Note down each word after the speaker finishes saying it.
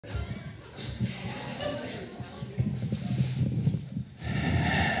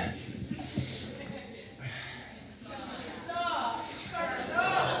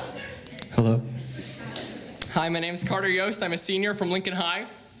Hi, my name's Carter Yost. I'm a senior from Lincon High.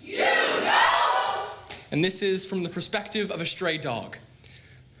 UNL! And this is from the perspective of a stray dog.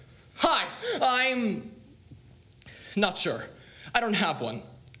 Hi, I'm not sure. I don't have one.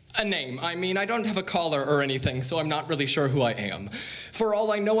 A name. I mean, I don't have a collar or anything, so I'm not really sure who I am. For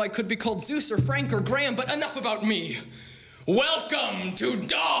all I know, I could be called Zeus or Frank or Graham, but enough about me. Welcome to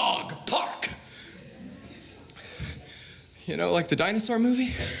Dog Park. You know, like the dinosaur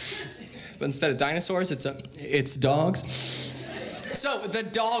movie? But instead of dinosaurs, it's dogs. So, the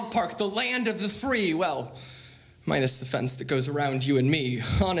dog park, the land of the free, well, minus the fence that goes around you and me.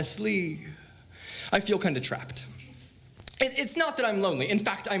 Honestly, I feel kind of trapped. It's not that I'm lonely. In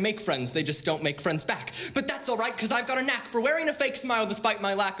fact, I make friends. They just don't make friends back. But that's all right, because I've got a knack for wearing a fake smile despite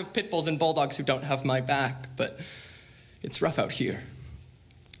my lack of pit bulls and bulldogs who don't have my back. But it's rough out here.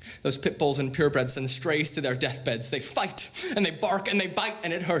 Those pit bulls and purebreds send strays to their deathbeds. They fight, and they bark, and they bite,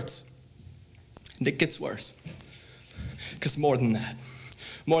 and it hurts. And it gets worse. Because more than that,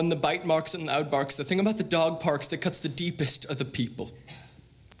 more than the bite marks and loud barks, the thing about the dog parks that cuts the deepest are the people.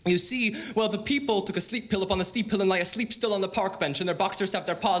 You see, well, the people took a sleep pill up on the steep hill and lie asleep still on the park bench, and their boxers have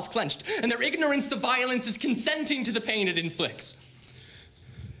their paws clenched, and their ignorance to violence is consenting to the pain it inflicts.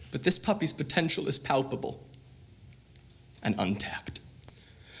 But this puppy's potential is palpable and untapped.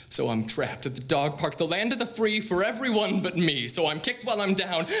 So I'm trapped at the dog park, the land of the free for everyone but me. So I'm kicked while I'm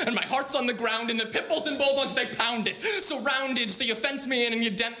down, and my heart's on the ground, and the pit bulls and bulldogs, they pound it. Surrounded, so you fence me in and you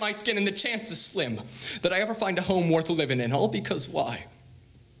dent my skin, and the chance is slim that I ever find a home worth living in. All because why?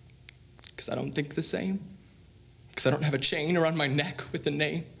 Because I don't think the same? Because I don't have a chain around my neck with a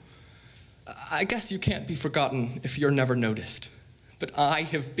name? I guess you can't be forgotten if you're never noticed. But I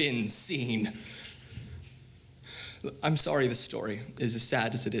have been seen. I'm sorry this story is as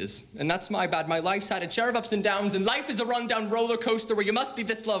sad as it is. And that's my bad. My life's had its share of ups and downs, and life is a rundown roller coaster where you must be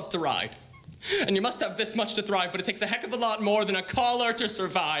this loved to ride. And you must have this much to thrive, but it takes a heck of a lot more than a collar to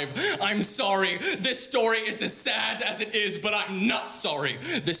survive. I'm sorry. This story is as sad as it is, but I'm not sorry.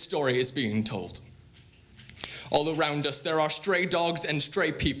 This story is being told. All around us, there are stray dogs and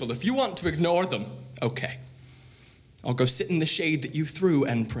stray people. If you want to ignore them, okay. I'll go sit in the shade that you threw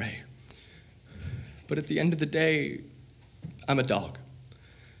and pray. But at the end of the day, I'm a dog.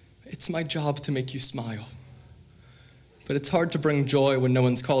 It's my job to make you smile. But it's hard to bring joy when no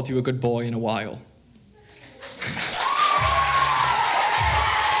one's called you a good boy in a while.